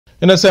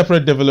In a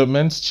separate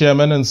development,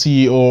 Chairman and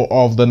CEO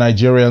of the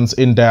Nigerians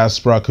in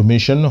Diaspora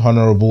Commission,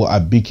 Honorable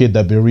Abike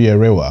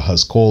Dabiri-Erewa,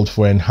 has called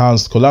for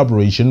enhanced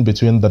collaboration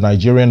between the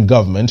Nigerian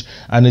government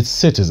and its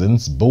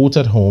citizens, both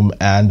at home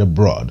and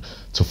abroad,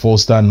 to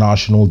foster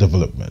national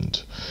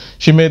development.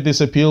 She made this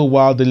appeal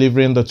while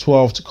delivering the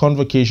 12th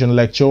Convocation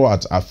lecture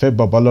at Afe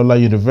Babalola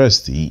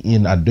University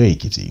in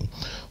Ado-Ekiti.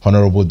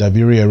 Honorable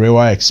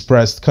Dabiri-Erewa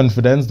expressed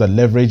confidence that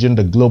leveraging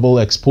the global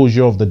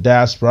exposure of the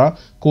diaspora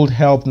could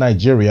help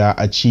Nigeria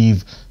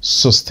achieve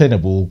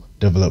sustainable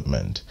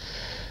development.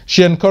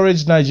 She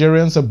encouraged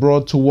Nigerians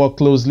abroad to work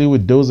closely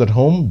with those at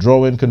home,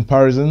 drawing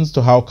comparisons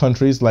to how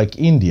countries like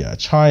India,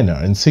 China,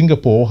 and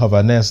Singapore have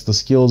harnessed the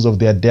skills of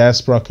their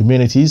diaspora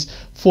communities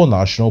for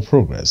national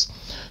progress.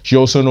 She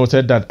also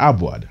noted that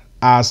ABUAD,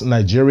 as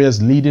Nigeria's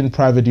leading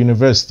private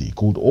university,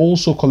 could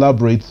also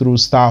collaborate through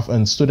staff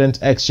and student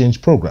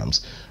exchange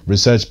programs,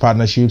 research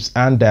partnerships,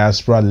 and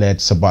diaspora-led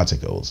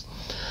sabbaticals.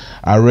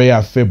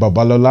 Afe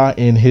Babalola,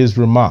 in his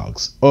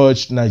remarks,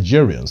 urged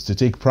Nigerians to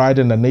take pride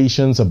in the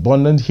nation's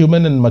abundant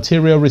human and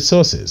material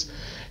resources.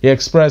 He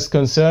expressed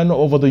concern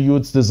over the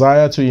youth's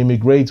desire to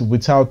immigrate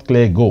without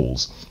clear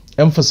goals,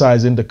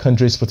 emphasizing the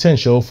country's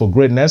potential for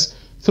greatness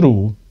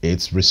through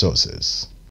its resources.